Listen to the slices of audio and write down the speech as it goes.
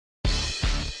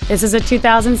This is a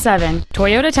 2007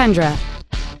 Toyota Tundra.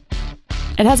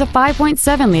 It has a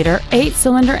 5.7-liter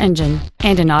 8-cylinder engine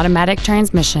and an automatic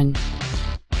transmission.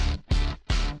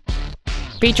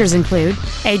 Features include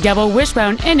a double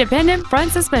wishbone independent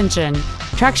front suspension,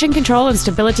 traction control and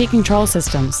stability control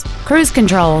systems, cruise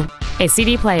control, a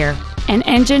CD player, an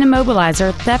engine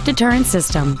immobilizer theft deterrent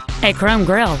system, a chrome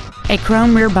grille, a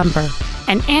chrome rear bumper,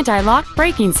 an anti-lock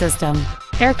braking system,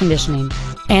 air conditioning,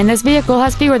 and this vehicle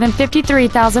has fewer than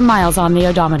 53,000 miles on the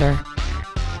odometer.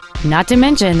 Not to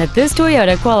mention that this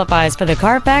Toyota qualifies for the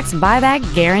Carfax buyback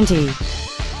guarantee.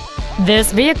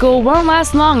 This vehicle won't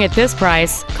last long at this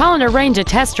price. Call and arrange a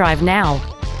test drive now.